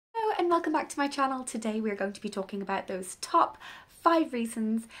welcome back to my channel. Today we're going to be talking about those top 5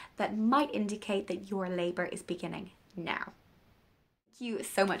 reasons that might indicate that your labour is beginning now. Thank you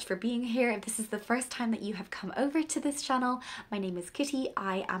so much for being here. If this is the first time that you have come over to this channel, my name is Kitty.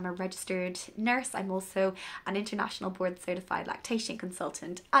 I am a registered nurse. I'm also an international board certified lactation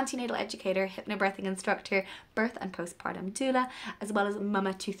consultant, antenatal educator, hypnobirthing instructor, birth and postpartum doula, as well as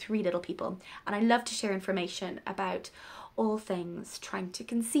mumma to 3 little people. And I love to share information about all things trying to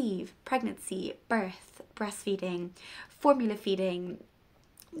conceive, pregnancy, birth, breastfeeding, formula feeding,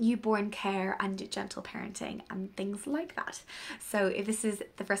 newborn care and gentle parenting and things like that. So if this is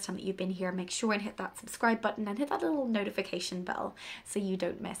the first time that you've been here, make sure and hit that subscribe button and hit that little notification bell so you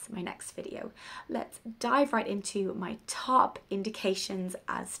don't miss my next video. Let's dive right into my top indications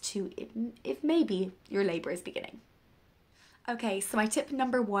as to if maybe your labour is beginning. Okay, so my tip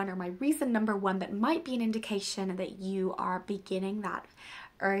number 1, or my reason number 1 that might be an indication that you are beginning that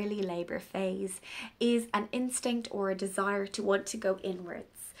early labour phase is an instinct or a desire to want to go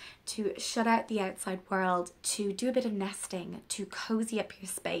inwards, to shut out the outside world, to do a bit of nesting, to cozy up your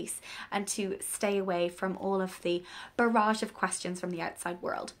space, and to stay away from all of the barrage of questions from the outside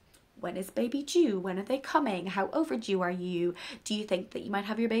world. When is baby due? When are they coming? How overdue are you? Do you think that you might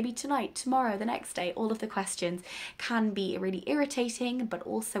have your baby tonight, tomorrow, the next day? All of the questions can be really irritating, but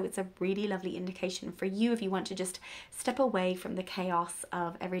also it's a really lovely indication for you if you want to just step away from the chaos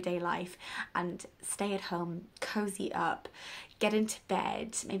of everyday life and stay at home, cozy up, get into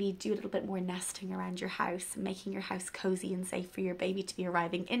bed, maybe do a little bit more nesting around your house, making your house cozy and safe for your baby to be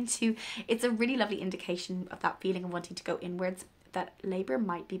arriving into. It's a really lovely indication of that feeling of wanting to go inwards, that labour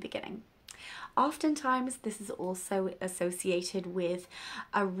might be beginning. Oftentimes this is also associated with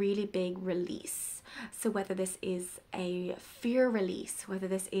a really big release. So whether this is a fear release, whether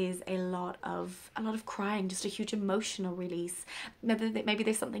this is a lot of crying, just a huge emotional release, maybe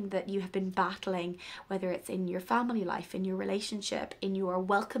there's something that you have been battling, whether it's in your family life, in your relationship, in your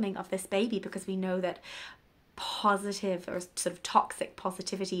welcoming of this baby, because we know that positive or sort of toxic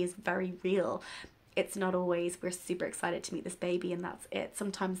positivity is very real. It's not always we're super excited to meet this baby and that's it.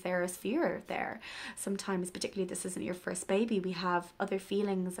 Sometimes there is fear there. Sometimes, particularly if this isn't your first baby, we have other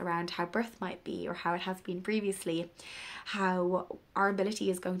feelings around how birth might be or how it has been previously, how our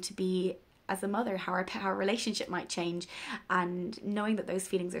ability is going to be as a mother, how our relationship might change, and knowing that those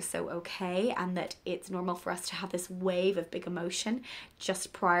feelings are so okay and that it's normal for us to have this wave of big emotion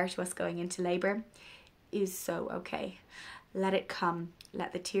just prior to us going into labour is so okay. Let it come,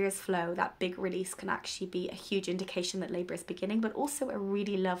 let the tears flow. That big release can actually be a huge indication that labour is beginning, but also a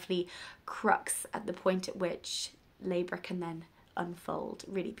really lovely crux at the point at which labour can then unfold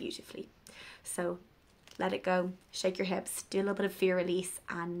really beautifully. So let it go, shake your hips, do a little bit of fear release,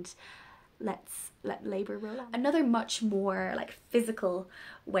 and let's let labour roll on. Another much more like physical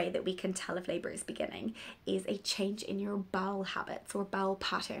way that we can tell if labour is beginning is a change in your bowel habits or bowel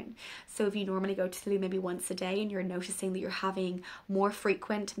pattern. So if you normally go to the loo maybe once a day and you're noticing that you're having more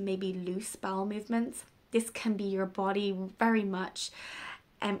frequent, maybe loose bowel movements, this can be your body very much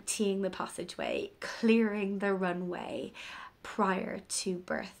emptying the passageway, clearing the runway prior to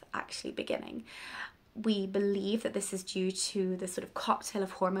birth actually beginning. We believe that this is due to the sort of cocktail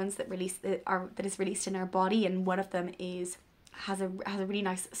of hormones that is released in our body, and one of them has a really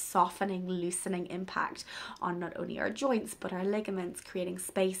nice softening, loosening impact on not only our joints but our ligaments, creating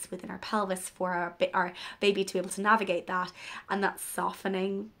space within our pelvis for our baby to be able to navigate that. And that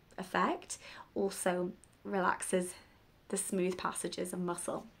softening effect also relaxes the smooth passages of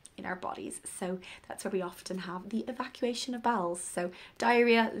muscle in our bodies. So that's where we often have the evacuation of bowels. So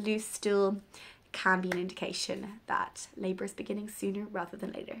diarrhea, loose stool can be an indication that labour is beginning sooner rather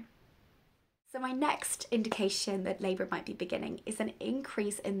than later. So my next indication that labour might be beginning is an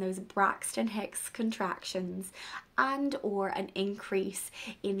increase in those Braxton Hicks contractions and or an increase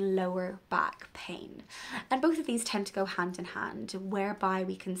in lower back pain. And both of these tend to go hand in hand, whereby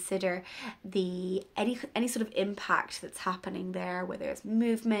we consider any sort of impact that's happening there, whether it's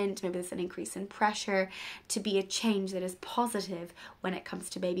movement, maybe there's an increase in pressure, to be a change that is positive when it comes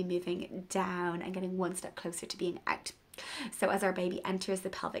to baby moving down and getting one step closer to being out. So as our baby enters the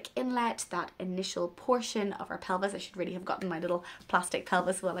pelvic inlet, that initial portion of our pelvis, I should really have gotten my little plastic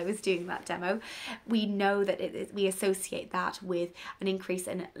pelvis while I was doing that demo, we know that we associate that with an increase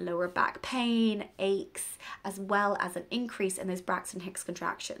in lower back pain, aches, as well as an increase in those Braxton Hicks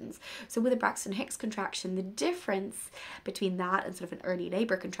contractions. So with a Braxton Hicks contraction, the difference between that and sort of an early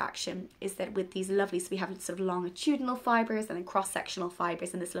labour contraction is that with these lovely, so we have sort of longitudinal fibres and then cross-sectional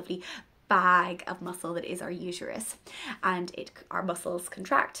fibres and this lovely bag of muscle that is our uterus, and our muscles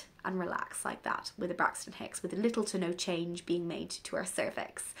contract and relax like that with the Braxton Hicks, with little to no change being made to our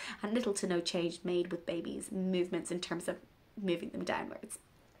cervix and little to no change made with babies' movements in terms of moving them downwards.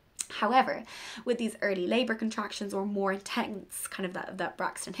 However, with these early labour contractions, or more intense kind of that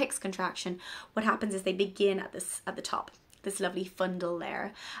Braxton Hicks contraction, what happens is they begin at the top, this lovely fundal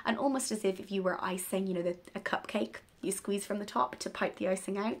layer, and almost as if you were icing, you know, a cupcake. You squeeze from the top to pipe the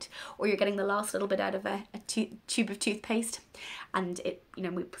icing out, or you're getting the last little bit out of a tube of toothpaste, and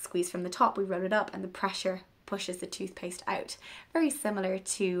we squeeze from the top, we roll it up, and the pressure pushes the toothpaste out. Very similar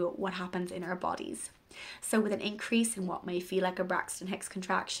to what happens in our bodies. So with an increase in what may feel like a Braxton Hicks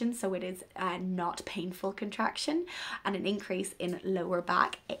contraction, so it is a not painful contraction, and an increase in lower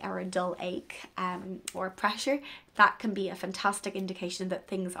back or a dull ache or pressure, that can be a fantastic indication that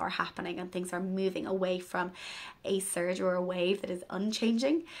things are happening and things are moving away from a surge or a wave that is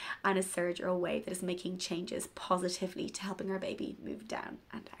unchanging, and a surge or a wave that is making changes positively to helping our baby move down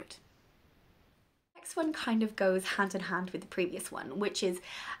and out. Next one kind of goes hand in hand with the previous one, which is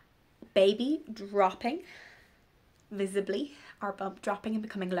baby dropping visibly, our bump dropping and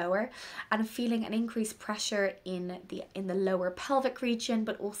becoming lower, and feeling an increased pressure in the lower pelvic region,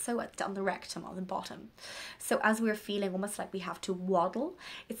 but also on the rectum on the bottom. So as we're feeling almost like we have to waddle,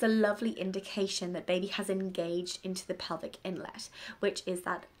 it's a lovely indication that baby has engaged into the pelvic inlet, which is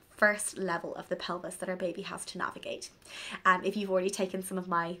that first level of the pelvis that our baby has to navigate. If you've already taken some of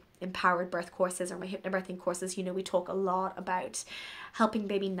my empowered birth courses or my hypnobirthing courses, you know we talk a lot about helping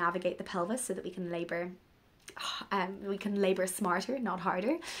baby navigate the pelvis so that we can labor smarter, not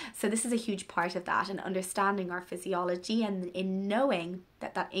harder. So this is a huge part of that, and understanding our physiology, and in knowing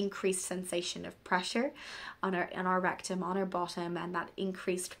that increased sensation of pressure on our rectum, on our bottom, and that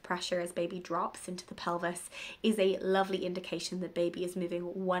increased pressure as baby drops into the pelvis is a lovely indication that baby is moving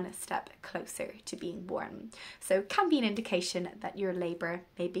one step closer to being born. So it can be an indication that your labour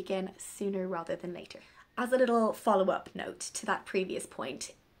may begin sooner rather than later. As a little follow-up note to that previous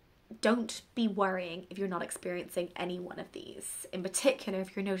point, don't be worrying if you're not experiencing any one of these. In particular,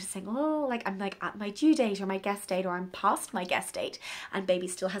 if you're noticing, oh, like I'm like at my due date or my guest date, or I'm past my guest date and baby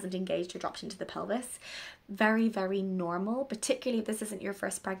still hasn't engaged or dropped into the pelvis. Very, very normal, particularly if this isn't your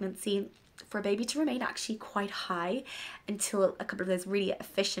first pregnancy, for a baby to remain actually quite high until a couple of those really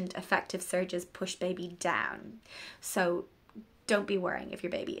efficient, effective surges push baby down. So don't be worrying if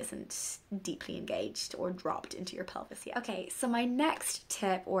your baby isn't deeply engaged or dropped into your pelvis yet. Okay, so my next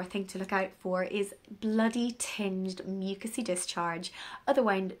tip or thing to look out for is bloody tinged mucousy discharge,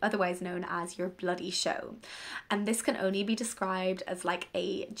 otherwise known as your bloody show. And this can only be described as like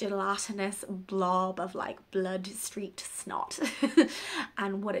a gelatinous blob of like blood streaked snot.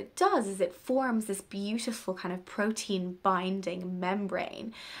 And what it does is it forms this beautiful kind of protein binding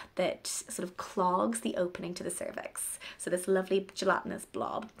membrane that sort of clogs the opening to the cervix. So this lovely gelatinous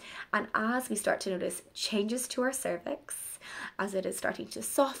blob, and as we start to notice changes to our cervix, as it is starting to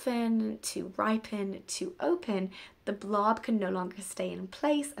soften, to ripen, to open, the blob can no longer stay in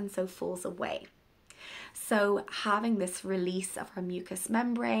place and so falls away. So having this release of our mucous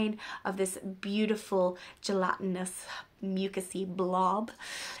membrane, of this beautiful gelatinous mucousy blob,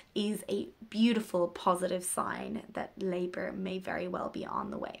 is a beautiful positive sign that labour may very well be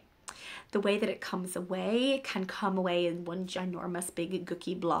on the way. The way that it comes away can come away in one ginormous big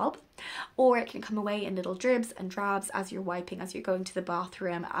gooky blob, or it can come away in little dribs and drabs as you're wiping, as you're going to the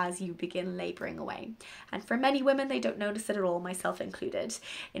bathroom, as you begin labouring away. And for many women, they don't notice it at all, myself included.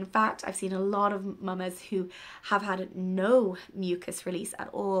 In fact, I've seen a lot of mamas who have had no mucus release at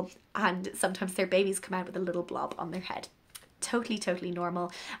all, and sometimes their babies come out with a little blob on their head. Totally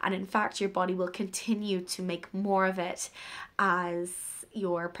normal, and in fact your body will continue to make more of it as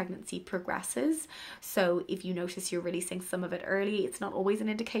your pregnancy progresses. So if you notice you're releasing some of it early, it's not always an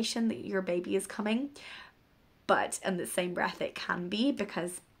indication that your baby is coming, but in the same breath it can be,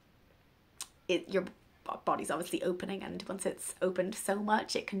 because your body's obviously opening, and once it's opened so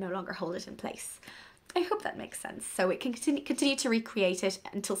much it can no longer hold it in place. I hope that makes sense. So it can continue to recreate it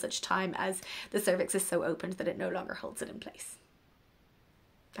until such time as the cervix is so opened that it no longer holds it in place.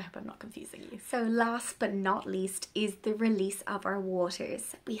 I hope I'm not confusing you. So last but not least is the release of our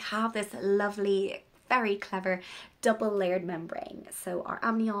waters. We have this lovely, very clever double layered membrane. So our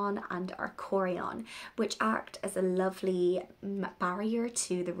amnion and our chorion, which act as a lovely barrier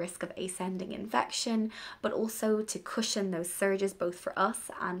to the risk of ascending infection, but also to cushion those surges both for us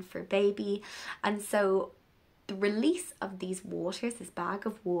and for baby. And so the release of these waters, this bag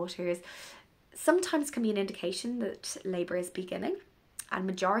of waters, sometimes can be an indication that labour is beginning. And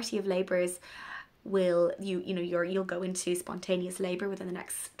majority of labours you'll go into spontaneous labor within the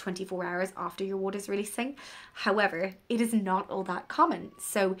next 24 hours after your water's releasing. However, it is not all that common.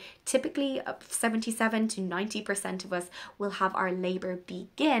 So typically 77 to 90% of us will have our labor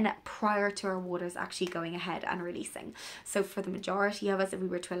begin prior to our waters actually going ahead and releasing. So for the majority of us, if we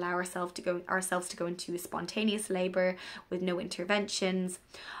were to allow ourselves to go into spontaneous labor with no interventions,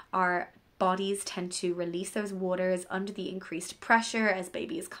 our bodies tend to release those waters under the increased pressure as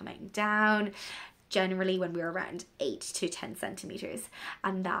baby is coming down, generally when we're around 8 to 10 centimeters,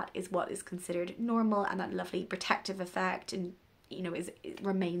 and that is what is considered normal, and that lovely protective effect and it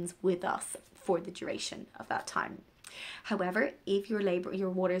remains with us for the duration of that time. However, if your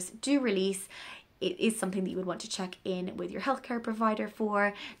waters do release, it is something that you would want to check in with your healthcare provider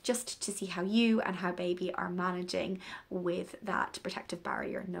for, just to see how you and how baby are managing with that protective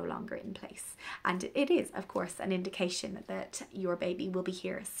barrier no longer in place. And it is, of course, an indication that your baby will be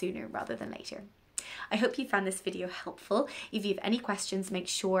here sooner rather than later. I hope you found this video helpful. If you have any questions, make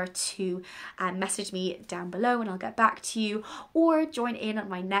sure to message me down below and I'll get back to you, or join in on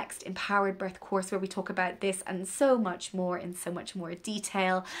my next Empowered Birth course where we talk about this and so much more in so much more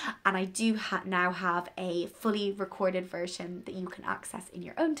detail. And I do now have a fully recorded version that you can access in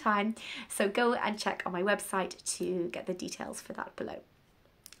your own time. So go and check on my website to get the details for that below.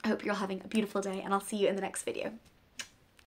 I hope you're all having a beautiful day, and I'll see you in the next video.